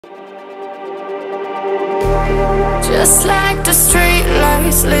Just like the street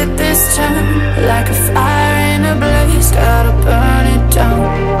lights lit this town, like a fire in a blaze, gotta burn it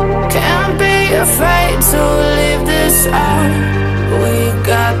down. Can't be afraid to leave this out. We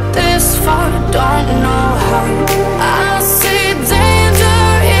got this far, don't know how. I see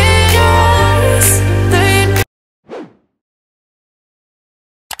danger in your eyes.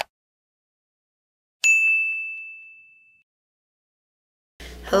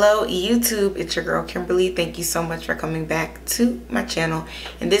 Hello YouTube, it's your girl Kimberly. Thank you so much for coming back to my channel.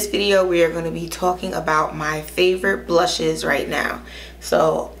 In this video we are going to be talking about my favorite blushes right now.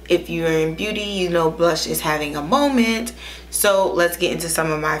 So if you're in beauty, you know blush is having a moment. So let's get into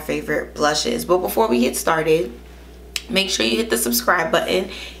some of my favorite blushes. But before we get started, make sure you hit the subscribe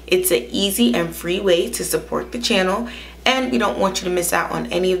button. It's an easy and free way to support the channel, and we don't want you to miss out on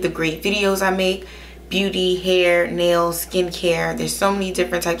any of the great videos I make. Beauty, hair, nails, skincare. There's so many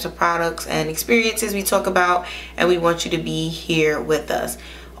different types of products and experiences we talk about, and we want you to be here with us.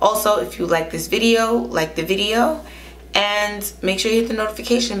 Also, if you like this video, like the video, and make sure you hit the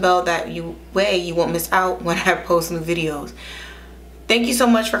notification bell. That way you won't miss out when I post new videos. Thank you so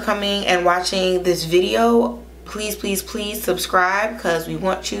much for coming and watching this video. Please, please, please subscribe, because we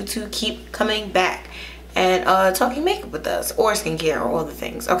want you to keep coming back and talking makeup with us, or skincare, or all the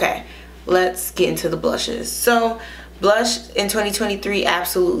things. Okay. Let's get into the blushes. So blush in 2023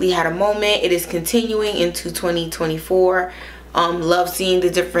 absolutely had a moment. It is continuing into 2024. Love seeing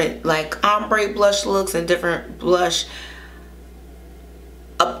the different like ombre blush looks and different blush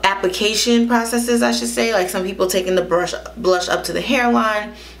application processes, I should say. Like some people taking the blush up to the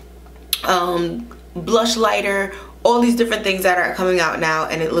hairline, blush lighter, all these different things that are coming out now,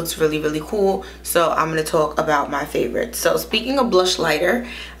 and it looks really, really cool. So I'm going to talk about my favorites. So speaking of blush lighter,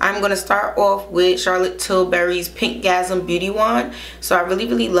 I'm going to start off with Charlotte Tilbury's Pinkgasm Beauty Wand. So I really,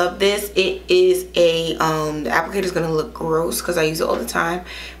 really love this. It is a, the applicator is going to look gross because I use it all the time,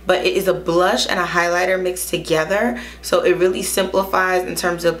 but it is a blush and a highlighter mixed together. So it really simplifies in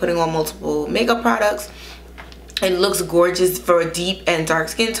terms of putting on multiple makeup products. It looks gorgeous for deep and dark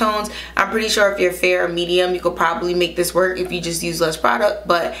skin tones. I'm pretty sure if you're fair or medium, you could probably make this work if you just use less product,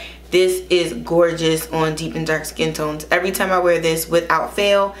 but this is gorgeous on deep and dark skin tones. Every time I wear this, without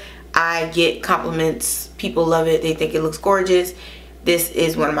fail, I get compliments. People love it. They think it looks gorgeous. This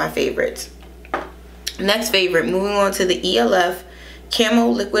is one of my favorites. Next favorite, moving on to the ELF Camo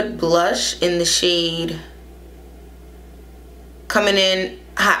Liquid Blush in the shade Coming In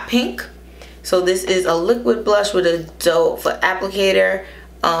Hot Pink. So this is a liquid blush with a doe foot applicator,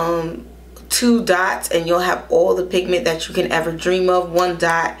 2 dots, and you'll have all the pigment that you can ever dream of. 1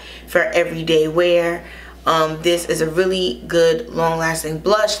 dot for everyday wear. This is a really good long-lasting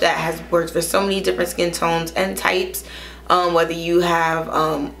blush that has worked for so many different skin tones and types. Whether you have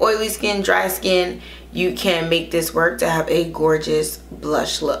oily skin, dry skin, you can make this work to have a gorgeous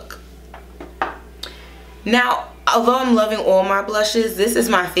blush look. Now, although I'm loving all my blushes, this is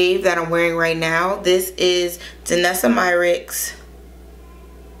my fave that I'm wearing right now. This is Danessa Myricks.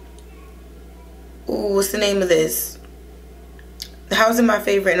 Ooh, what's the name of this? How is it my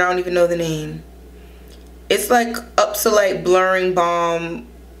favorite and I don't even know the name? It's like up to like blurring balm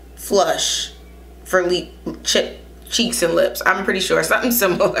flush for cheeks and lips. I'm pretty sure something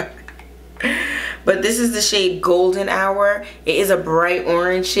similar. But this is the shade Golden Hour. It is a bright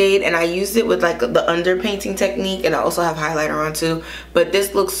orange shade, and I used it with like the underpainting technique, and I also have highlighter on too. But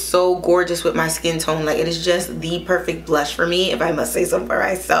this looks so gorgeous with my skin tone. Like, it is just the perfect blush for me, if I must say so for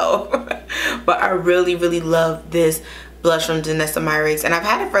myself. But I really, really love this blush from Danessa Myricks, and I've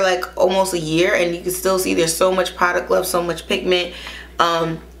had it for like almost a year, and you can still see there's so much product left, so much pigment.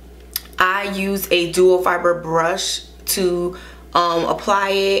 I use a dual fiber brush to apply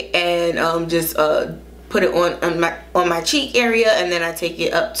it and just put it on my cheek area, and then I take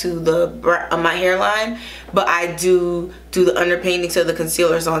it up to my hairline. But I do the underpainting, so the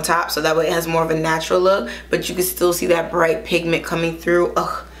concealer's on top, so that way it has more of a natural look, but you can still see that bright pigment coming through.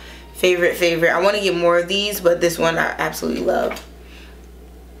 Ugh, favorite. I want to get more of these, but this one I absolutely love.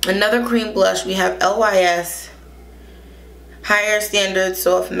 Another cream blush, we have LYS Higher Standard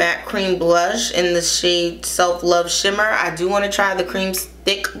Soft Matte Cream Blush in the shade Self Love Shimmer. I do want to try the cream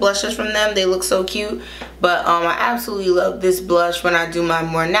stick blushes from them. They look so cute. But I absolutely love this blush when I do my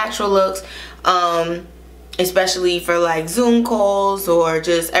more natural looks. Especially for like Zoom calls or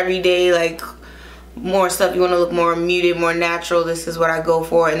just everyday like more stuff. You want to look more muted, more natural. This is what I go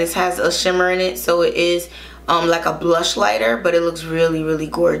for. And this has a shimmer in it. So it is like a blush lighter. But it looks really, really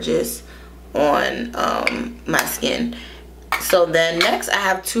gorgeous on my skin. So then next I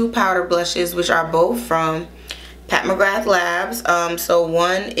have 2 powder blushes, which are both from McGrath Labs. So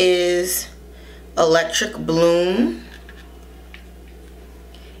one is Electric Bloom,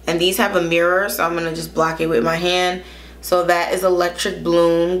 And these have a mirror, so I'm gonna just block it with my hand. So that is Electric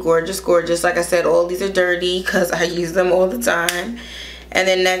Bloom. Gorgeous, gorgeous. Like I said, all these are dirty because I use them all the time. And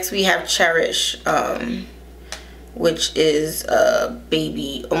then next we have Cherish, which is a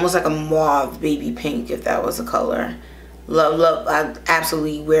baby, almost like a mauve baby pink, if that was a color. Love, love. I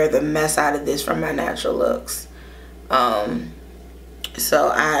absolutely wear the mess out of this from my natural looks. So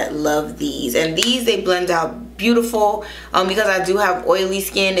I love these, and these, they blend out beautiful because I do have oily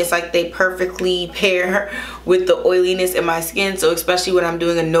skin. It's like they perfectly pair with the oiliness in my skin. So especially when I'm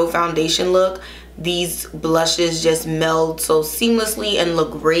doing a no foundation look, these blushes just meld so seamlessly and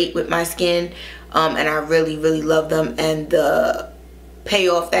look great with my skin. And I really, really love them. And the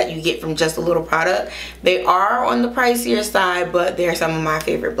payoff that you get from just a little product, they are on the pricier side, but they're some of my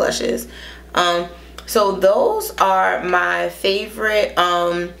favorite blushes. So those are my favorite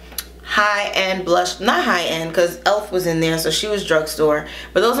high-end blush. Not high-end because e.l.f. was in there, so she was drugstore.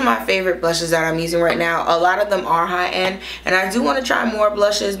 But those are my favorite blushes that I'm using right now. A lot of them are high-end, and I do want to try more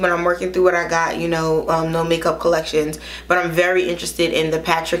blushes, but I'm working through what I got, you know, no makeup collections. But I'm very interested in the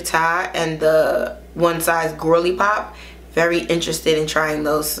Patrick Ta and the One Size Girly Pop. Very interested in trying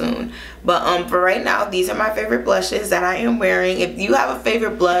those soon. But for right now, these are my favorite blushes that I am wearing. If you have a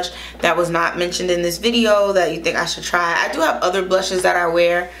favorite blush that was not mentioned in this video that you think I should try, I do have other blushes that I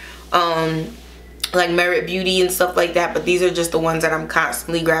wear, like Merit Beauty and stuff like that, but these are just the ones that I'm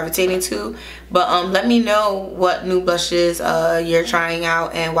constantly gravitating to. But let me know what new blushes you're trying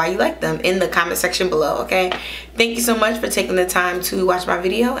out and why you like them in the comment section below, okay? Thank you so much for taking the time to watch my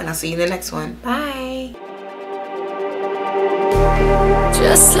video, and I'll see you in the next one. Bye.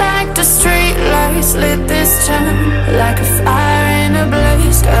 Just like the street lights lit this town, like a fire in a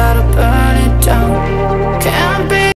blaze, gotta burn it down. Can't be